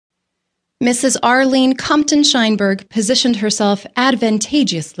Mrs. Arlene Compton Scheinberg positioned herself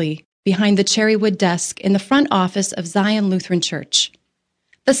advantageously behind the cherrywood desk in the front office of Zion Lutheran Church.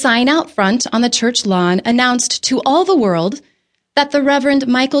 The sign out front on the church lawn announced to all the world that the Reverend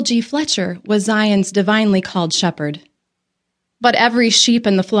Michael G. Fletcher was Zion's divinely called shepherd. But every sheep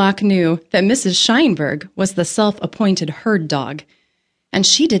in the flock knew that Mrs. Scheinberg was the self-appointed herd dog, and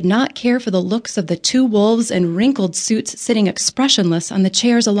she did not care for the looks of the two wolves in wrinkled suits sitting expressionless on the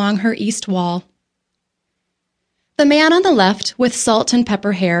chairs along her east wall. The man on the left, with salt and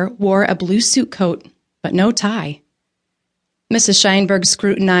pepper hair, wore a blue suit coat, but no tie. Mrs. Scheinberg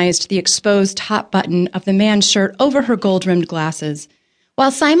scrutinized the exposed top button of the man's shirt over her gold-rimmed glasses,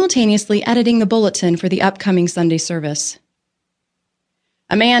 while simultaneously editing the bulletin for the upcoming Sunday service.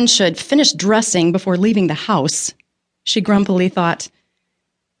 A man should finish dressing before leaving the house, she grumpily thought.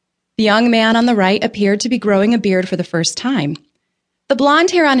 The young man on the right appeared to be growing a beard for the first time. The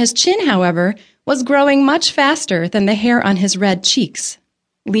blonde hair on his chin, however, was growing much faster than the hair on his red cheeks,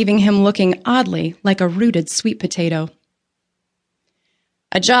 leaving him looking oddly like a rooted sweet potato.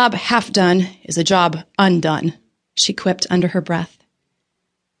 "A job half done is a job undone," she quipped under her breath.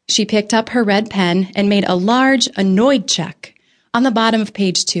 She picked up her red pen and made a large, annoyed check on the bottom of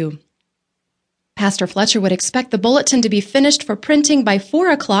page 2. Pastor Fletcher would expect the bulletin to be finished for printing by 4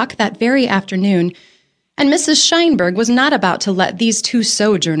 o'clock that very afternoon, and Mrs. Scheinberg was not about to let these two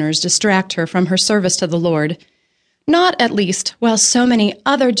sojourners distract her from her service to the Lord, not at least while so many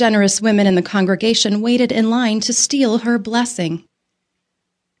other generous women in the congregation waited in line to steal her blessing.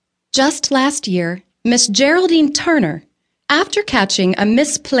 Just last year, Miss Geraldine Turner, after catching a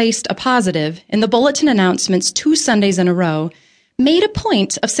misplaced appositive in the bulletin announcements 2 Sundays in a row, made a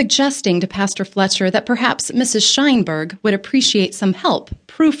point of suggesting to Pastor Fletcher that perhaps Mrs. Scheinberg would appreciate some help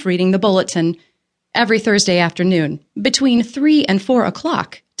proofreading the bulletin every Thursday afternoon, between 3 and 4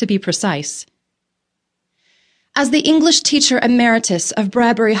 o'clock, to be precise. As the English teacher emeritus of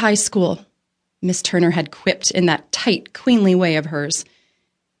Bradbury High School, Miss Turner had quipped in that tight, queenly way of hers,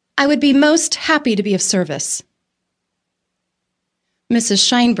 I would be most happy to be of service. Mrs.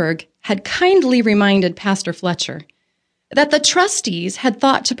 Scheinberg had kindly reminded Pastor Fletcher that the trustees had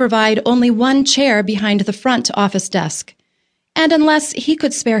thought to provide only one chair behind the front office desk, and unless he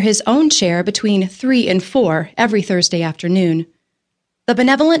could spare his own chair between 3 and 4 every Thursday afternoon, the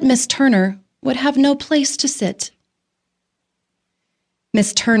benevolent Miss Turner would have no place to sit.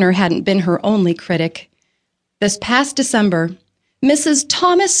 Miss Turner hadn't been her only critic. This past December, Mrs.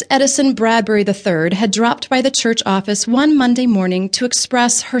 Thomas Edison Bradbury III had dropped by the church office one Monday morning to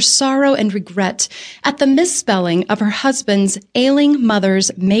express her sorrow and regret at the misspelling of her husband's ailing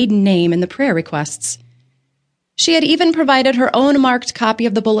mother's maiden name in the prayer requests. She had even provided her own marked copy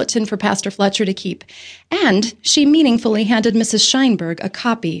of the bulletin for Pastor Fletcher to keep, and she meaningfully handed Mrs. Scheinberg a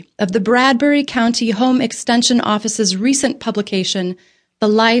copy of the Bradbury County Home Extension Office's recent publication, The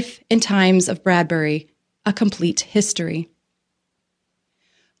Life and Times of Bradbury, A Complete History.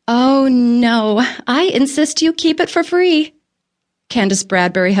 "Oh, no, I insist you keep it for free," Candace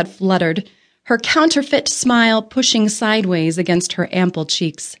Bradbury had fluttered, her counterfeit smile pushing sideways against her ample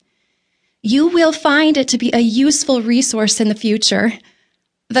cheeks. "You will find it to be a useful resource in the future.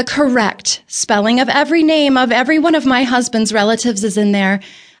 The correct spelling of every name of every one of my husband's relatives is in there.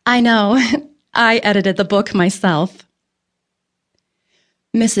 I know. I edited the book myself."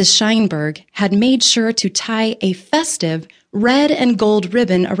 Mrs. Scheinberg had made sure to tie a festive red and gold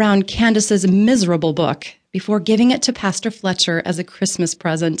ribbon around Candace's miserable book before giving it to Pastor Fletcher as a Christmas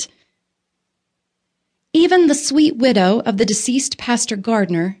present. Even the sweet widow of the deceased Pastor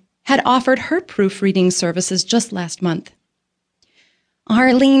Gardner had offered her proofreading services just last month.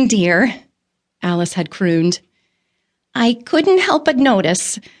 "Arlene, dear," Alice had crooned, "I couldn't help but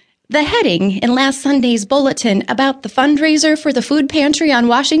notice the heading in last Sunday's bulletin about the fundraiser for the food pantry on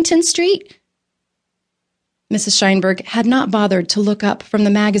Washington Street." Mrs. Scheinberg had not bothered to look up from the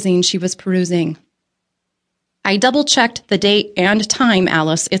magazine she was perusing. "I double-checked the date and time,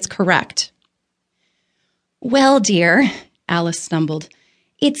 Alice. It's correct." "Well, dear," Alice stumbled,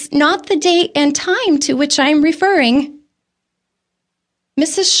 "it's not the date and time to which I'm referring."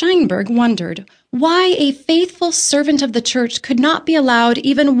 Mrs. Scheinberg wondered why a faithful servant of the church could not be allowed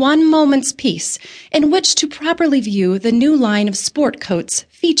even one moment's peace in which to properly view the new line of sport coats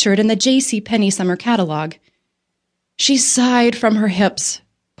featured in the J.C. Penney summer catalog. She sighed from her hips,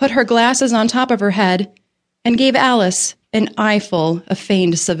 put her glasses on top of her head, and gave Alice an eyeful of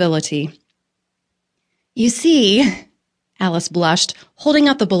feigned civility. "You see," Alice blushed, holding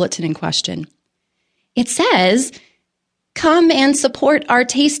out the bulletin in question, "it says, 'Come and support our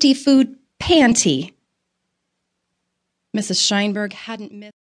tasty food pantry.'" Mrs. Scheinberg hadn't missed